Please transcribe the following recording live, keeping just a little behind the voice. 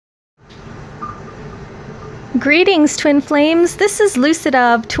Greetings, Twin Flames. This is Lucid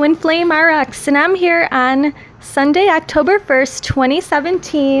of Twin Flame RX, and I'm here on Sunday, October 1st,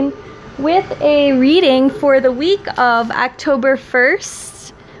 2017, with a reading for the week of October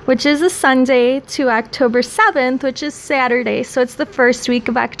 1st, which is a Sunday, to October 7th, which is Saturday. So it's the first week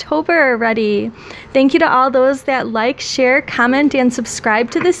of October already. Thank you to all those that like, share, comment, and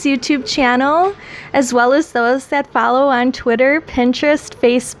subscribe to this YouTube channel, as well as those that follow on Twitter, Pinterest,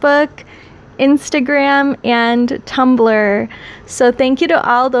 Facebook, Instagram, and Tumblr. So thank you to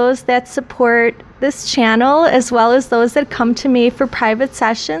all those that support this channel, as well as those that come to me for private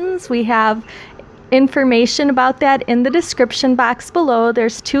sessions. We have information about that in the description box below.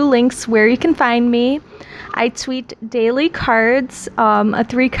 There's 2 links where you can find me. I tweet daily cards, a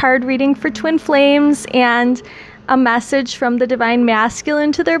 3-card reading for Twin Flames, and a message from the Divine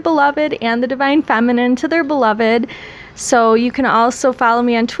Masculine to their beloved and the Divine Feminine to their beloved. So you can also follow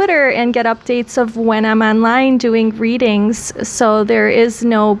me on Twitter and get updates of when I'm online doing readings. So there is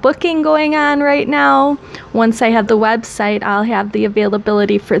no booking going on right now. Once I have the website, I'll have the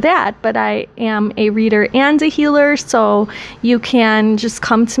availability for that. But I am a reader and a healer, so you can just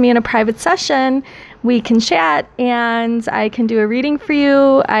come to me in a private session. We can chat, and I can do a reading for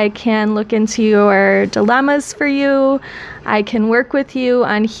you. I can look into your dilemmas for you. I can work with you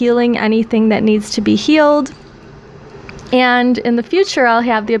on healing anything that needs to be healed. And in the future, I'll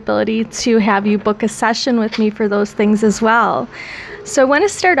have the ability to have you book a session with me for those things as well. So I want to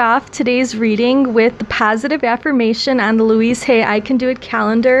start off today's reading with the positive affirmation on the Louise Hay I Can Do It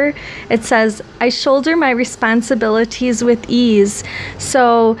calendar. It says, I shoulder my responsibilities with ease.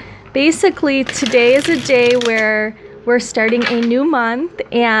 So basically, today is a day where we're starting a new month,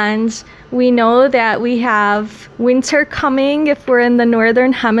 and we know that we have winter coming if we're in the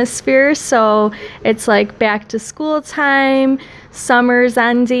northern hemisphere. So it's like back to school time, summer's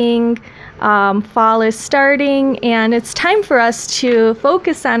ending, fall is starting, and it's time for us to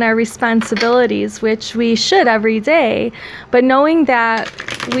focus on our responsibilities, which we should every day. But knowing that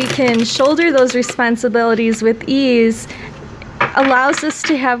we can shoulder those responsibilities with ease allows us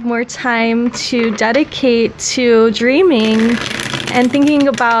to have more time to dedicate to dreaming and thinking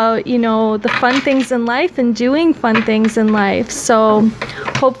about, the fun things in life and doing fun things in life. So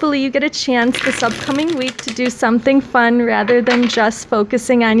hopefully you get a chance this upcoming week to do something fun rather than just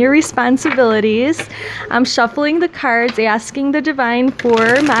focusing on your responsibilities. I'm shuffling the cards, asking the divine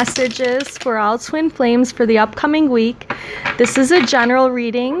for messages for all Twin Flames for the upcoming week. This is a general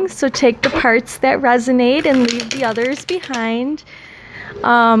reading, so take the parts that resonate and leave the others behind.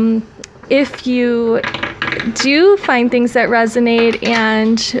 If you do find things that resonate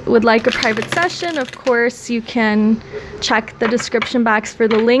and would like a private session, of course, you can check the description box for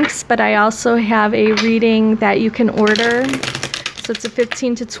the links, but I also have a reading that you can order. So it's a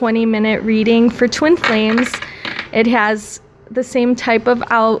 15 to 20 minute reading for Twin Flames. It has the same type of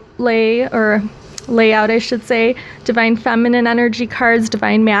outlay, or layout, I should say, Divine Feminine energy cards,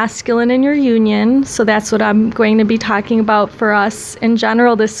 Divine Masculine, and your union. So that's what I'm going to be talking about for us in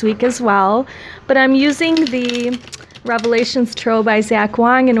general this week as well. But I'm using the Revelations Tarot by Zach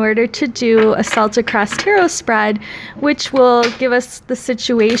Wang in order to do a Celtic Cross Tarot spread, which will give us the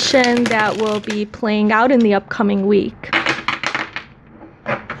situation that will be playing out in the upcoming week.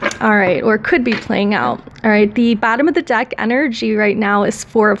 All right, or could be playing out. All right, the bottom of the deck energy right now is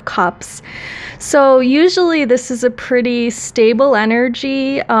 4 of Cups. So usually this is a pretty stable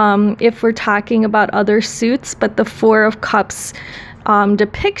energy if we're talking about other suits, but the 4 of Cups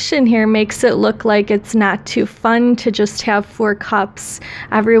depiction here makes it look like it's not too fun to just have 4 cups.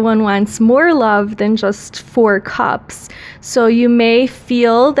 Everyone wants more love than just 4 cups. So you may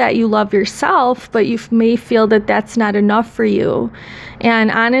feel that you love yourself, but you may feel that that's not enough for you.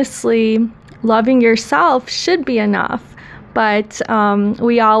 And honestly, loving yourself should be enough. But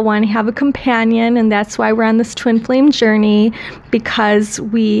we all want to have a companion, and that's why we're on this twin flame journey, because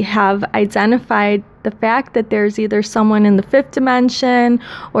we have identified the fact that there's either someone in the 5th dimension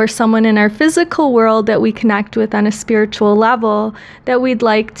or someone in our physical world that we connect with on a spiritual level that we'd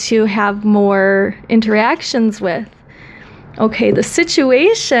like to have more interactions with. Okay, the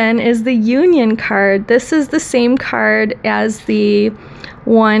situation is the Union card. This is the same card as the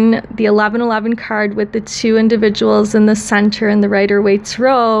 1111 card with the 2 individuals in the center in the Rider-Waite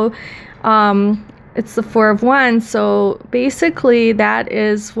row. It's the 4 of Wands. So basically that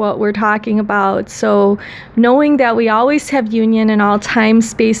is what we're talking about. So knowing that we always have union in all time,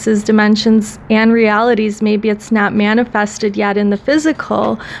 spaces, dimensions, and realities, maybe it's not manifested yet in the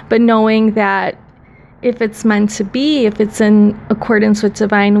physical, but knowing that if it's meant to be, if it's in accordance with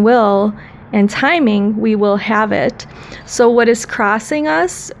divine will and timing, we will have it. So what is crossing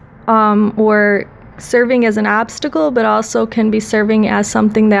us or serving as an obstacle, but also can be serving as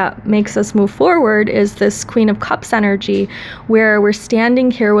something that makes us move forward, is this Queen of Cups energy, where we're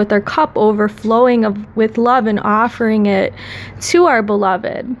standing here with our cup overflowing with love and offering it to our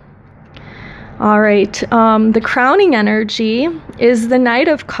beloved. All right, the crowning energy is the Knight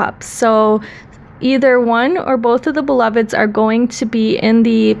of Cups. So either one or both of the beloveds are going to be in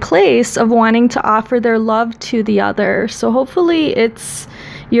the place of wanting to offer their love to the other. So hopefully it's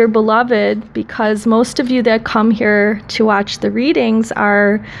your beloved, because most of you that come here to watch the readings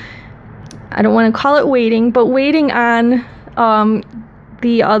are, I don't want to call it waiting, but waiting on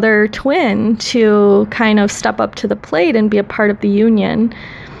the other twin to kind of step up to the plate and be a part of the union.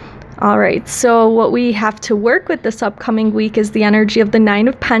 All right, so what we have to work with this upcoming week is the energy of the Nine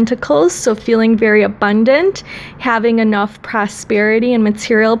of Pentacles. So feeling very abundant, having enough prosperity and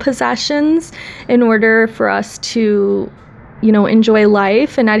material possessions in order for us to, enjoy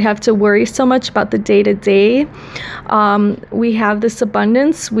life and not have to worry so much about the day-to-day. We have this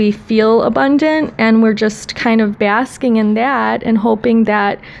abundance, we feel abundant, and we're just kind of basking in that and hoping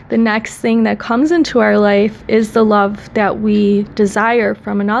that the next thing that comes into our life is the love that we desire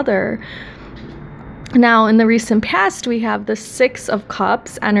from another. Now, in the recent past, we have the Six of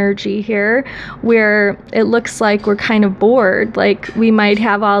Cups energy here, where it looks like we're kind of bored. Like we might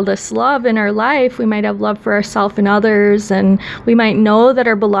have all this love in our life. We might have love for ourselves and others, and we might know that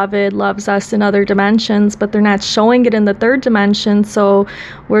our beloved loves us in other dimensions, but they're not showing it in the third dimension. So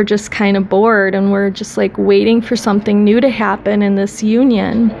we're just kind of bored, and we're just like waiting for something new to happen in this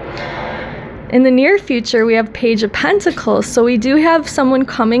union. In the near future, we have Page of Pentacles. So we do have someone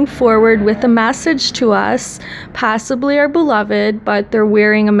coming forward with a message to us, possibly our beloved, but they're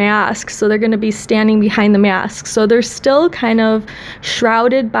wearing a mask. So they're going to be standing behind the mask. So they're still kind of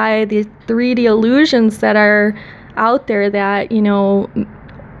shrouded by the 3D illusions that are out there that,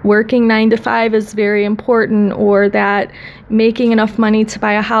 working 9 to 5 is very important, or that making enough money to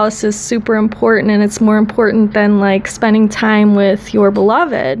buy a house is super important, and it's more important than like spending time with your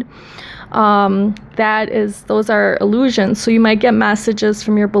beloved. Those are illusions. So you might get messages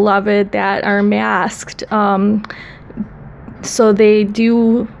from your beloved that are masked. So they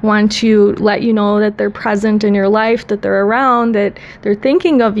do want to let you know that they're present in your life, that they're around, that they're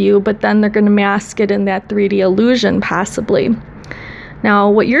thinking of you, but then they're going to mask it in that 3D illusion possibly.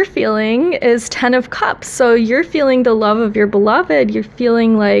 Now, what you're feeling is 10 of Cups. So you're feeling the love of your beloved. You're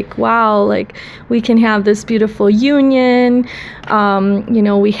feeling like, wow, like we can have this beautiful union.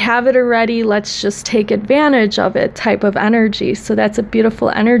 We have it already. Let's just take advantage of it type of energy. So that's a beautiful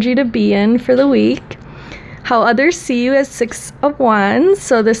energy to be in for the week. How others see you as 6 of Wands.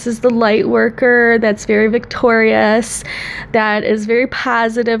 So this is the light worker that's very victorious, that is very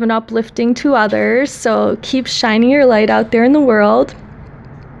positive and uplifting to others. So keep shining your light out there in the world.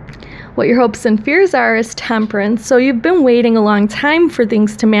 What your hopes and fears are is Temperance. So you've been waiting a long time for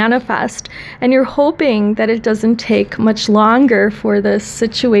things to manifest, and you're hoping that it doesn't take much longer for this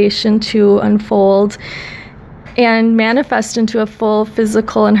situation to unfold and manifest into a full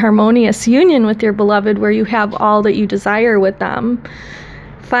physical and harmonious union with your beloved, where you have all that you desire with them.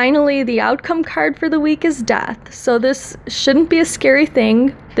 Finally, the outcome card for the week is Death. So this shouldn't be a scary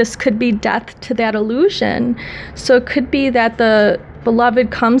thing. This could be death to that illusion. So it could be that the beloved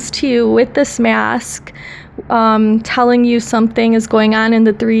comes to you with this mask, telling you something is going on in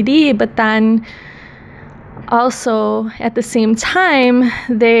the 3D, but then also at the same time,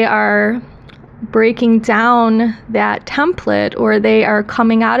 they are breaking down that template, or they are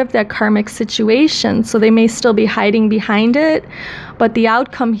coming out of that karmic situation. So they may still be hiding behind it, but the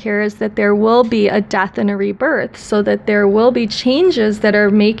outcome here is that there will be a death and a rebirth, so that there will be changes that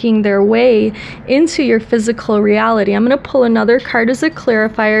are making their way into your physical reality. I'm going to pull another card as a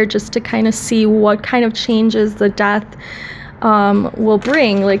clarifier just to kind of see what kind of changes the death will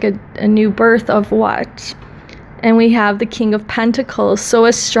bring, like a new birth of what. And we have the King of Pentacles, so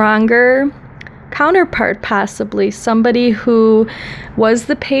a stronger counterpart, possibly somebody who was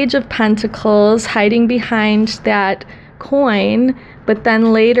the Page of Pentacles hiding behind that coin, but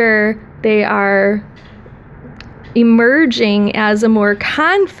then later they are emerging as a more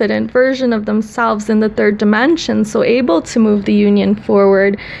confident version of themselves in the third dimension, so able to move the union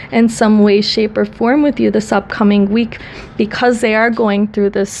forward in some way, shape, or form with you this upcoming week, because they are going through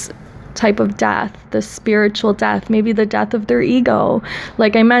this type of death, the spiritual death, maybe the death of their ego.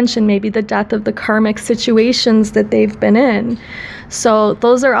 Like I mentioned, maybe the death of the karmic situations that they've been in. So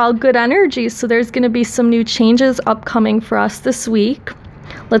those are all good energies. So there's going to be some new changes upcoming for us this week.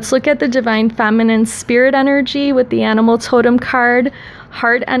 Let's look at the Divine Feminine Spirit energy with the Animal Totem card.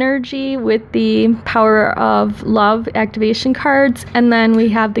 heart energy with the power of love activation cards. And then we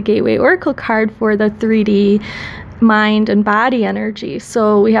have the Gateway Oracle card for the 3D mind and body energy.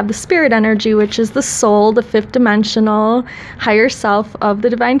 So we have the spirit energy, which is the soul, the fifth dimensional higher self of the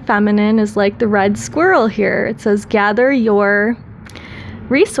divine feminine, is like the red squirrel here. It says, gather your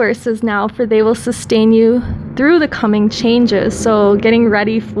resources now, for they will sustain you through the coming changes. So getting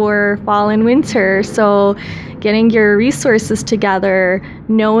ready for fall and winter. So getting your resources together,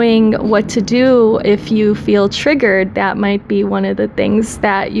 knowing what to do if you feel triggered. That might be one of the things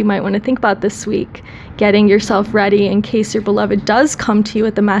that you might want to think about this week. Getting yourself ready in case your beloved does come to you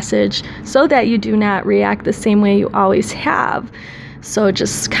with a message, so that you do not react the same way you always have. So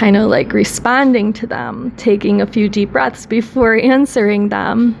just kind of like responding to them, taking a few deep breaths before answering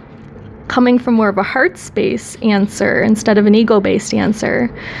them, coming from more of a heart space answer instead of an ego-based answer.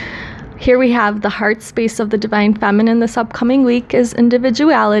 Here we have the heart space of the divine feminine this upcoming week is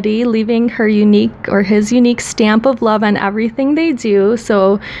individuality, leaving her unique or his unique stamp of love on everything they do.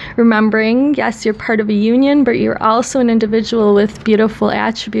 So remembering, yes, you're part of a union, but you're also an individual with beautiful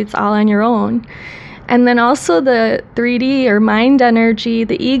attributes all on your own. And then also the 3D or mind energy,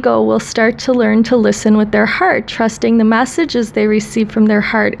 the ego will start to learn to listen with their heart, trusting the messages they receive from their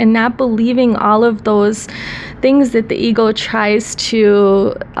heart and not believing all of those things that the ego tries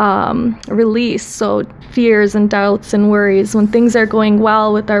to release. So fears and doubts and worries. When things are going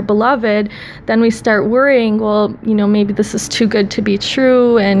well with our beloved, then we start worrying, well, maybe this is too good to be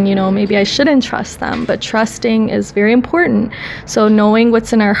true, and, maybe I shouldn't trust them. But trusting is very important. So knowing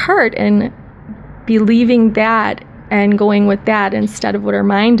what's in our heart and believing that and going with that instead of what our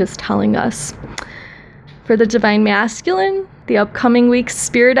mind is telling us. For the divine masculine, the upcoming week's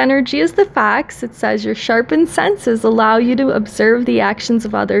spirit energy is the fox. It says your sharpened senses allow you to observe the actions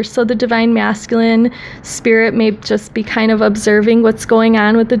of others. So the divine masculine spirit may just be kind of observing what's going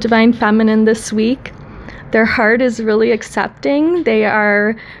on with the divine feminine this week. Their heart is really accepting. They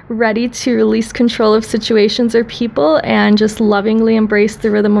are ready to release control of situations or people and just lovingly embrace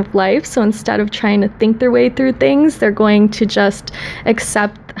the rhythm of life. So instead of trying to think their way through things, they're going to just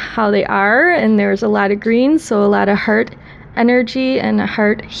accept how they are. And there's a lot of green, so a lot of heart energy and a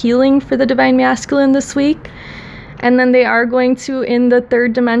heart healing for the divine masculine this week. And then they are going to, in the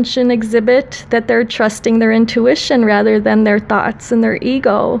third dimension, exhibit that they're trusting their intuition rather than their thoughts and their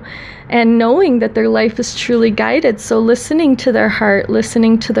ego, and knowing that their life is truly guided. So listening to their heart,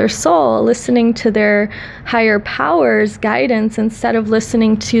 listening to their soul, listening to their higher powers' guidance instead of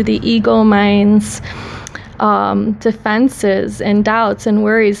listening to the ego mind's defenses and doubts and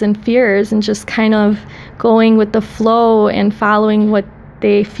worries and fears, and just kind of going with the flow and following what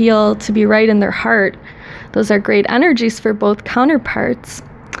they feel to be right in their heart. Those are great energies for both counterparts.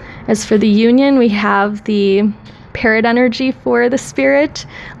 As for the union, we have the parrot energy for the spirit,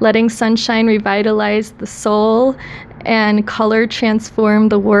 letting sunshine revitalize the soul and color transform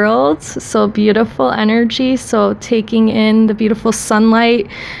the world. So beautiful energy. So taking in the beautiful sunlight,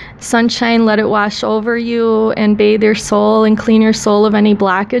 sunshine, let it wash over you and bathe your soul and clean your soul of any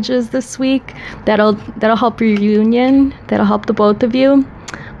blockages this week. That'll help your union. That'll help the both of you.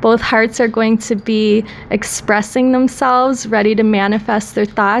 Both hearts are going to be expressing themselves, ready to manifest their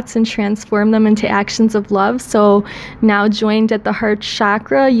thoughts and transform them into actions of love. So now joined at the heart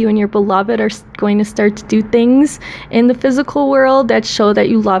chakra, you and your beloved are going to start to do things in the physical world that show that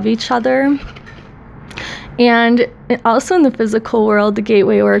you love each other. And also in the physical world, the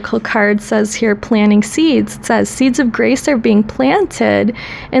Gateway Oracle card says here, planting seeds. It says, seeds of grace are being planted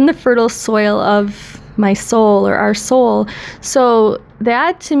in the fertile soil of my soul or our soul. So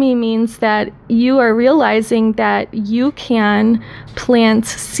that to me means that you are realizing that you can plant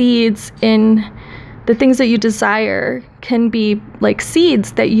seeds in the things that you desire. Can be like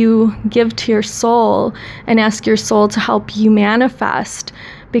seeds that you give to your soul and ask your soul to help you manifest,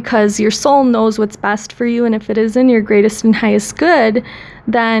 because your soul knows what's best for you. And if it is in your greatest and highest good,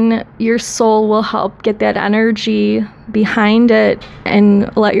 then your soul will help get that energy behind it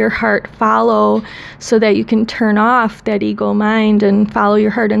and let your heart follow, so that you can turn off that ego mind and follow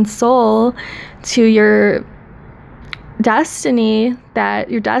your heart and soul to your destiny. That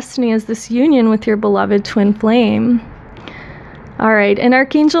your destiny is this union with your beloved twin flame. All right, and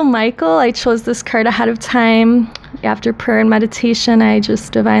Archangel Michael, I chose this card ahead of time. After prayer and meditation, I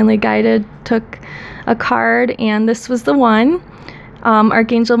just divinely guided, took a card, and this was the one.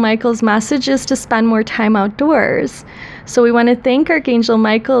 Archangel Michael's message is to spend more time outdoors. So we want to thank Archangel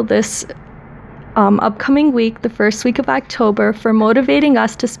Michael this upcoming week, the first week of October, for motivating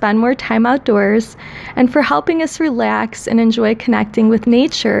us to spend more time outdoors and for helping us relax and enjoy connecting with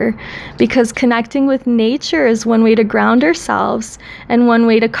nature, because connecting with nature is one way to ground ourselves and one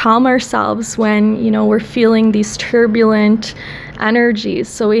way to calm ourselves when, we're feeling these turbulent energies.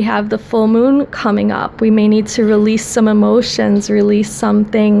 So we have the full moon coming up. We may need to release some emotions, release some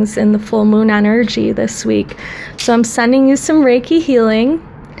things in the full moon energy this week. So I'm sending you some Reiki healing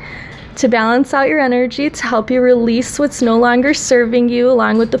to balance out your energy, to help you release what's no longer serving you,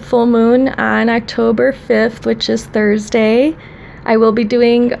 along with the full moon on October 5th, which is Thursday. I will be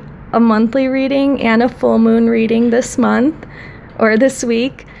doing a monthly reading and a full moon reading this month, or this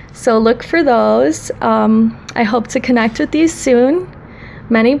week, so look for those. I hope to connect with you soon.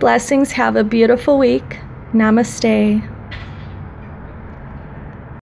 Many blessings. Have a beautiful week. Namaste.